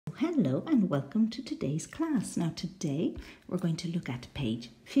Hello and welcome to today's class. Now today we're going to look at page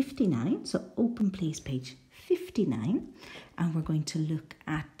 59. So open please page 59 and we're going to look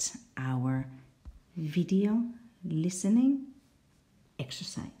at our video listening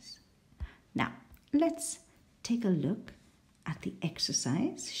exercise. Now let's take a look at the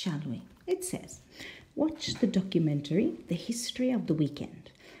exercise, shall we? It says, watch the documentary The History of the Weekend.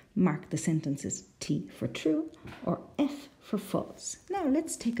 Mark the sentences T for true or F for false. Now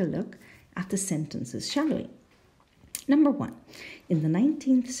let's take a look at the sentences, shall we? Number 1. In the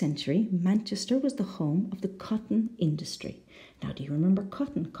 19th century, Manchester was the home of the cotton industry. Now do you remember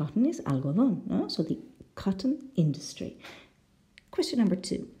cotton? Cotton is algodón, no? So the cotton industry. Question number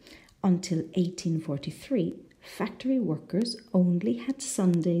 2. Until 1843, factory workers only had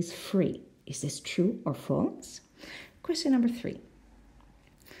Sundays free. Is this true or false? Question number 3.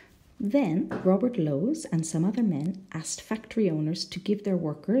 Then Robert Lowes and some other men asked factory owners to give their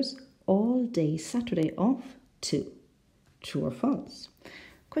workers all day Saturday off too. True or false?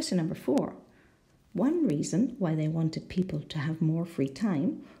 Question number 4. One reason why they wanted people to have more free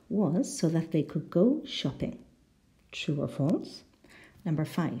time was so that they could go shopping. True or false? Number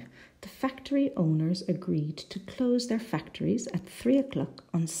 5. The factory owners agreed to close their factories at 3 o'clock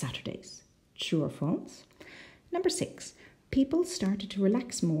on Saturdays. True or false? Number 6. People started to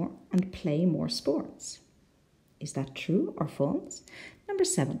relax more and play more sports. Is that true or false? Number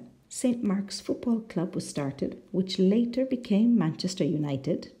 7. St. Mark's Football Club was started, which later became Manchester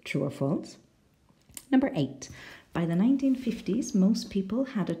United. True or false? Number 8. By the 1950s, most people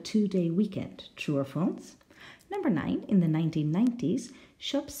had a 2-day weekend. True or false? Number 9. In the 1990s,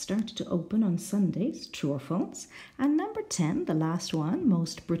 shops started to open on Sundays. True or false? And number 10, the last one,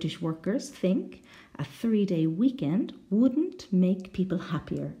 most British workers think a 3-day weekend wouldn't make people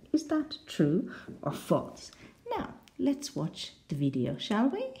happier. Is that true or false? Now, let's watch the video, shall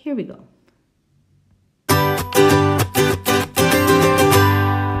we? Here we go.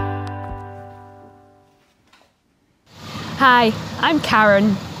 Hi, I'm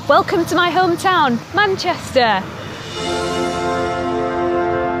Karen. Welcome to my hometown, Manchester.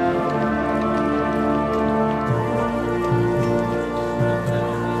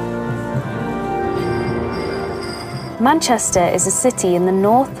 Manchester is a city in the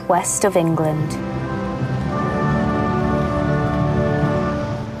northwest of England.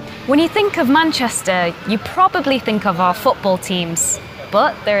 When you think of Manchester, you probably think of our football teams,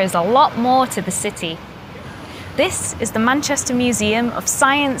 but there is a lot more to the city. This is the Manchester Museum of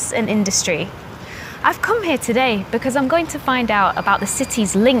Science and Industry. I've come here today because I'm going to find out about the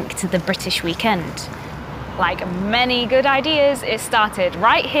city's link to the British weekend. Like many good ideas, it started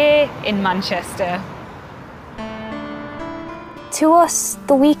right here in Manchester. To us,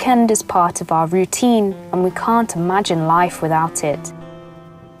 the weekend is part of our routine and we can't imagine life without it.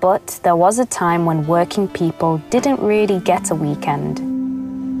 But there was a time when working people didn't really get a weekend.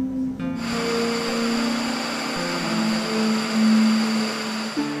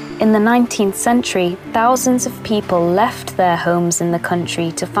 In the 19th century, thousands of people left their homes in the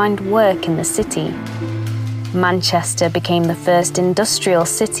country to find work in the city. Manchester became the first industrial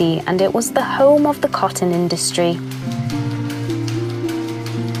city and it was the home of the cotton industry.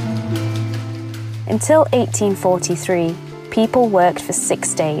 Until 1843, people worked for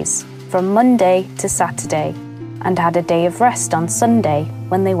 6 days, from Monday to Saturday, and had a day of rest on Sunday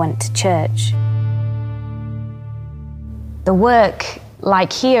when they went to church. The work,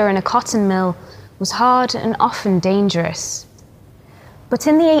 like here in a cotton mill, was hard and often dangerous. But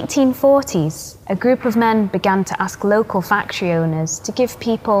in the 1840s, a group of men began to ask local factory owners to give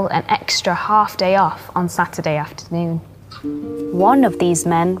people an extra half day off on Saturday afternoon. One of these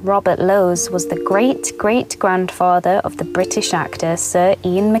men, Robert Lowes, was the great-great-grandfather of the British actor Sir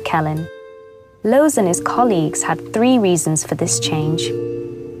Ian McKellen. Lowes and his colleagues had 3 reasons for this change.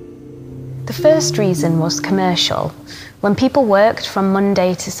 The first reason was commercial. When people worked from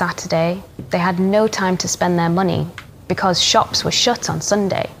Monday to Saturday, they had no time to spend their money because shops were shut on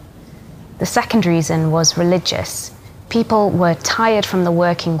Sunday. The second reason was religious. People were tired from the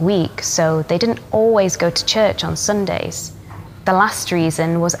working week, so they didn't always go to church on Sundays. The last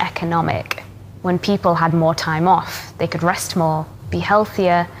reason was economic. When people had more time off, they could rest more, be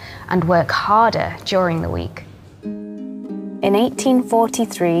healthier, and work harder during the week. In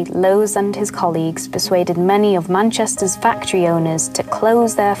 1843, Lowes and his colleagues persuaded many of Manchester's factory owners to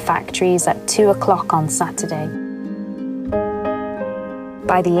close their factories at 2 o'clock on Saturday.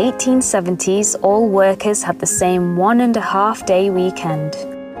 By the 1870s, all workers had the same 1.5-day weekend.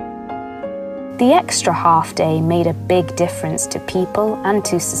 The extra half day made a big difference to people and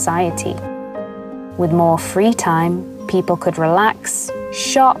to society. With more free time, people could relax,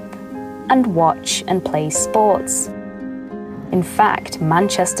 shop, and watch and play sports. In fact,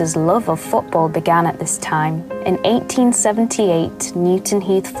 Manchester's love of football began at this time. In 1878, Newton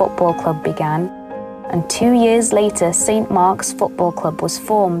Heath Football Club began, and 2 years later, St Mark's Football Club was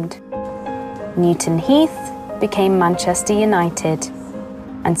formed. Newton Heath became Manchester United,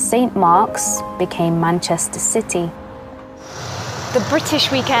 and St Mark's became Manchester City. The British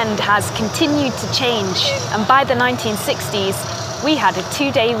weekend has continued to change, and by the 1960s, we had a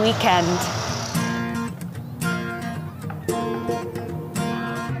 2-day weekend.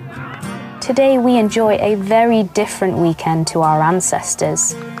 Today we enjoy a very different weekend to our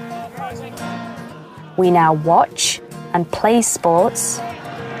ancestors. We now watch and play sports.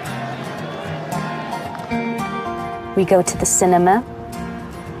 We go to the cinema.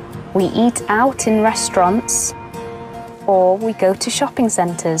 We eat out in restaurants. Or we go to shopping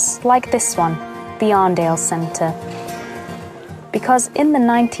centres like this one, the Arndale Centre. Because in the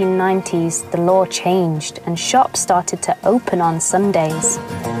 1990s, the law changed and shops started to open on Sundays.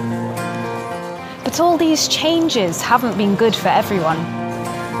 But all these changes haven't been good for everyone.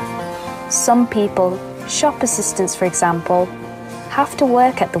 Some people, shop assistants for example, have to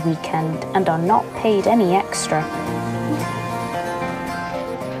work at the weekend and are not paid any extra.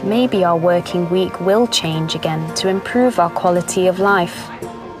 Maybe our working week will change again to improve our quality of life.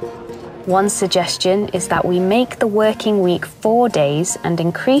 One suggestion is that we make the working week 4 days and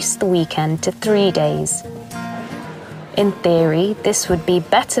increase the weekend to 3 days. In theory, this would be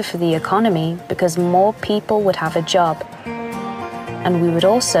better for the economy because more people would have a job. And we would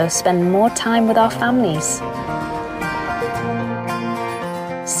also spend more time with our families.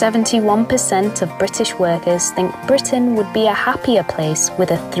 71% of British workers think Britain would be a happier place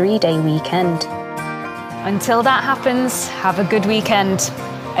with a 3-day weekend. Until that happens, have a good weekend.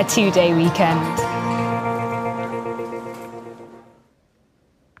 A 2-day weekend.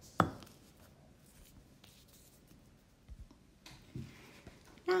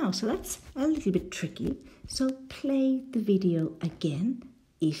 So that's a little bit tricky. So play the video again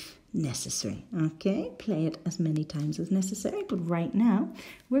if necessary. Okay, play it as many times as necessary, but right now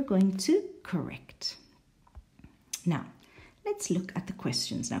we're going to correct. Now, let's look at the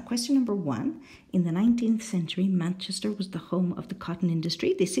questions. Now, question number 1. In the 19th century, Manchester was the home of the cotton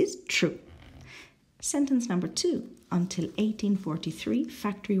industry. This is true. Sentence number 2. Until 1843,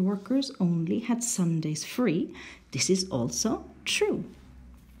 factory workers only had Sundays free. This is also true.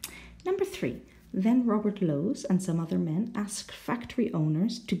 Number 3, then Robert Lowes and some other men asked factory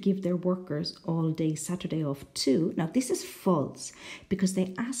owners to give their workers all day Saturday off too. Now this is false because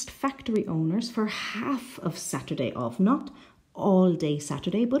they asked factory owners for half of Saturday off, not all day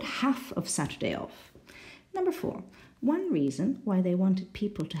Saturday, but half of Saturday off. Number 4, one reason why they wanted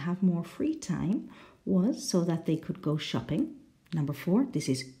people to have more free time was so that they could go shopping. Number 4, this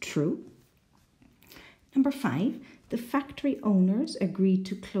is true. Number 5, the factory owners agreed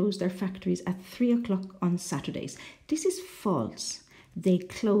to close their factories at 3 o'clock on Saturdays. This is false. They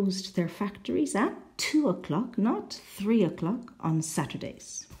closed their factories at 2 o'clock, not 3 o'clock on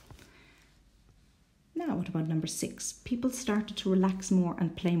Saturdays. Now, what about number 6? People started to relax more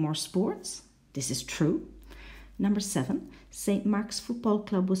and play more sports. This is true. Number 7, St Mark's Football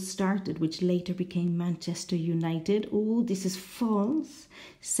Club was started, which later became Manchester United. Oh, this is false.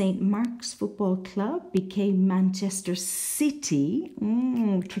 St Mark's Football Club became Manchester City.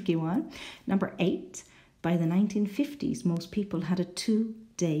 Tricky one. Number 8, by the 1950s, most people had a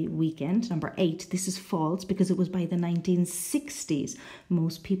 2-day weekend. Number 8, this is false because it was by the 1960s.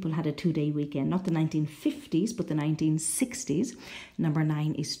 Most people had a 2-day weekend, not the 1950s, but the 1960s. Number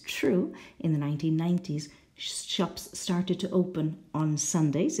 9 is true. In the 1990s, shops started to open on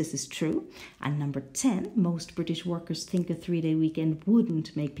Sundays. This is true. And number 10, most British workers think a 3-day weekend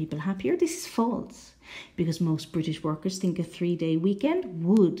wouldn't make people happier. This is false because most British workers think a 3-day weekend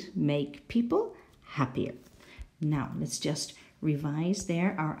would make people happier. Now, let's just revise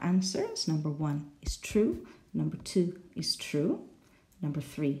there our answers. Number 1 is true. Number 2 is true. Number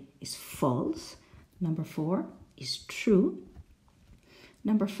 3 is false. Number 4 is true.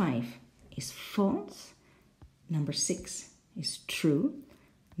 Number 5 is false. Number 6 is true.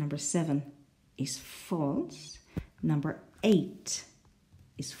 Number 7 is false. Number 8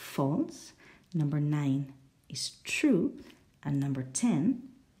 is false. Number 9 is true. And number 10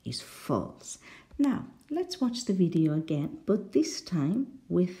 is false. Now, let's watch the video again, but this time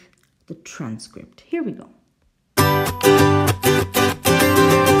with the transcript. Here we go.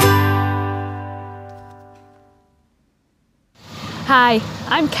 Hi,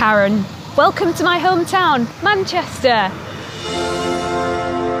 I'm Karen. Welcome to my hometown, Manchester.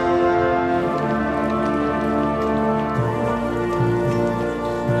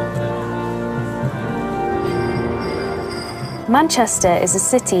 Manchester is a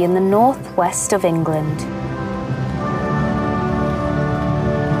city in the northwest of England.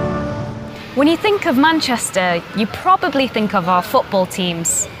 When you think of Manchester, you probably think of our football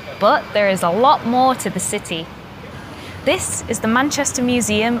teams, but there is a lot more to the city. This is the Manchester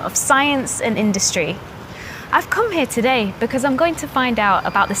Museum of Science and Industry. I've come here today because I'm going to find out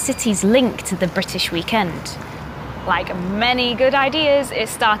about the city's link to the British weekend. Like many good ideas, it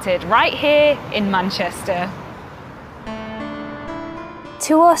started right here in Manchester.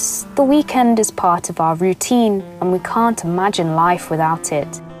 To us, the weekend is part of our routine and we can't imagine life without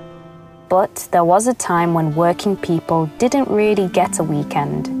it. But there was a time when working people didn't really get a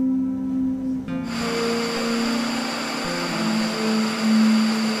weekend.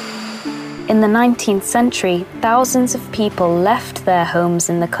 In the 19th century, thousands of people left their homes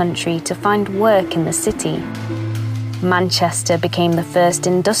in the country to find work in the city. Manchester became the first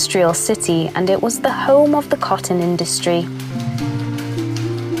industrial city and it was the home of the cotton industry.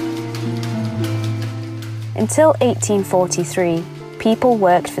 Until 1843, people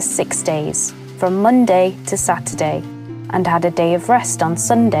worked for 6 days, from Monday to Saturday, and had a day of rest on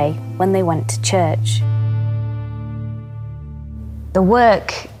Sunday when they went to church. The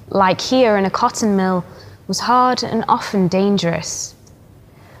work, like here in a cotton mill, was hard and often dangerous.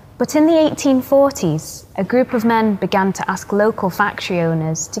 But in the 1840s, a group of men began to ask local factory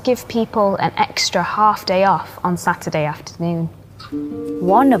owners to give people an extra half day off on Saturday afternoon.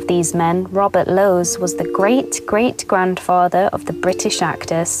 One of these men, Robert Lowes, was the great-great-grandfather of the British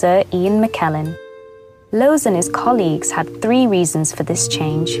actor Sir Ian McKellen. Lowes and his colleagues had 3 reasons for this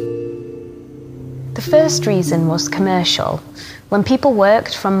change. The first reason was commercial. When people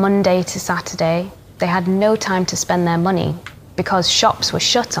worked from Monday to Saturday, they had no time to spend their money because shops were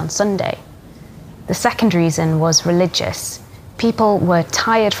shut on Sunday. The second reason was religious. People were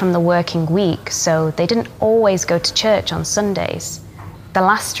tired from the working week, so they didn't always go to church on Sundays. The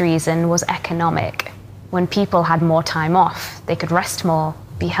last reason was economic. When people had more time off, they could rest more,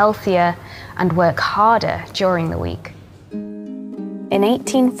 be healthier, and work harder during the week. In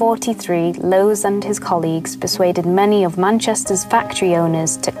 1843, Lowes and his colleagues persuaded many of Manchester's factory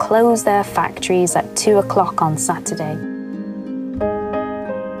owners to close their factories at 2 o'clock on Saturday.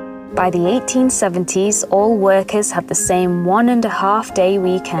 By the 1870s, all workers had the same 1.5-day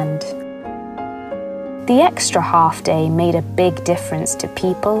weekend. The extra half day made a big difference to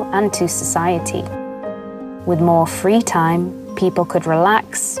people and to society. With more free time, people could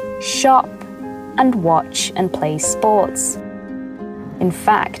relax, shop, and watch and play sports. In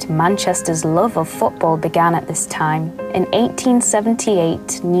fact, Manchester's love of football began at this time. In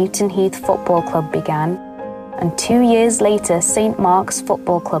 1878, Newton Heath Football Club began, and 2 years later, St. Mark's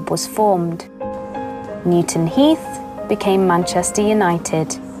Football Club was formed. Newton Heath became Manchester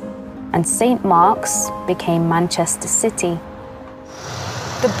United, and St. Mark's became Manchester City.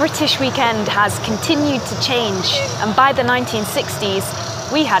 The British weekend has continued to change, and by the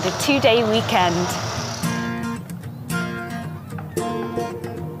 1960s, we had a 2-day weekend.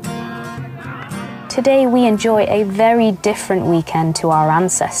 Today, we enjoy a very different weekend to our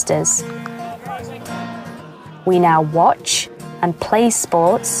ancestors. We now watch and play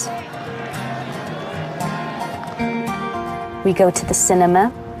sports. We go to the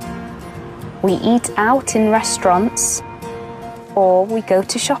cinema. We eat out in restaurants. Or we go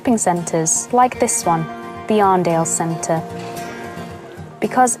to shopping centres like this one, the Arndale Centre.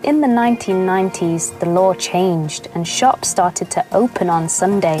 Because in the 1990s, the law changed and shops started to open on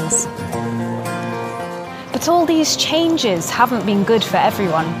Sundays. But all these changes haven't been good for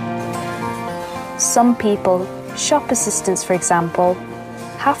everyone. Some people, shop assistants for example,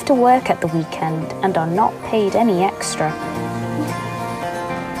 have to work at the weekend and are not paid any extra.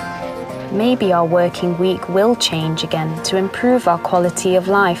 Maybe our working week will change again to improve our quality of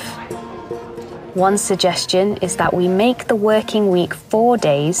life. One suggestion is that we make the working week 4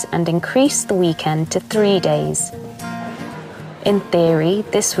 days and increase the weekend to 3 days. In theory,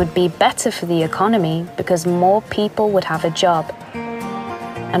 this would be better for the economy because more people would have a job.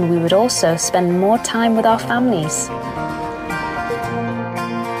 And we would also spend more time with our families.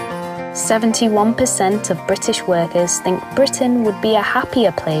 71% of British workers think Britain would be a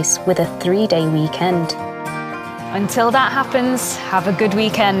happier place with a 3-day weekend. Until that happens, have a good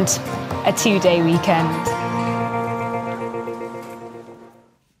weekend, a 2-day weekend.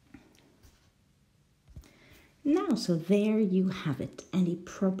 Now, so there you have it. Any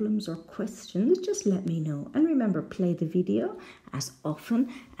problems or questions, just let me know. And remember, play the video as often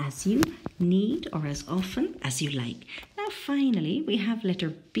as you need or as often as you like. Now finally we have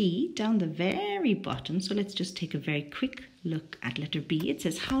letter B down the very bottom, so let's just take a very quick look at letter B. It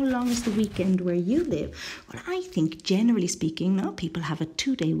says, how long is the weekend where you live? Well, I think generally speaking, no, people have a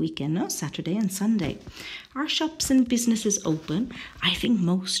 2-day weekend, no, Saturday and Sunday. Are shops and businesses open? I think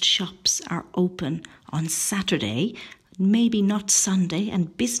most shops are open on Saturday, maybe not Sunday,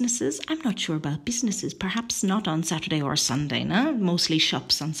 and businesses, I'm not sure about businesses, perhaps not on Saturday or Sunday, no? Mostly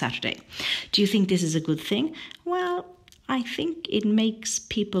shops on Saturday. Do you think this is a good thing? Well, I think it makes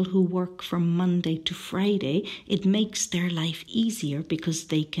people who work from Monday to Friday, it makes their life easier because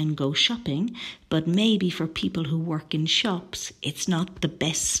they can go shopping, but maybe for people who work in shops, it's not the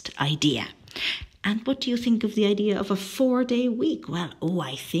best idea. And what do you think of the idea of a 4-day week? Well,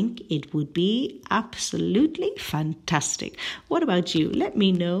 I think it would be absolutely fantastic. What about you? Let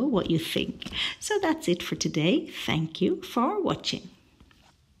me know what you think. So that's it for today. Thank you for watching.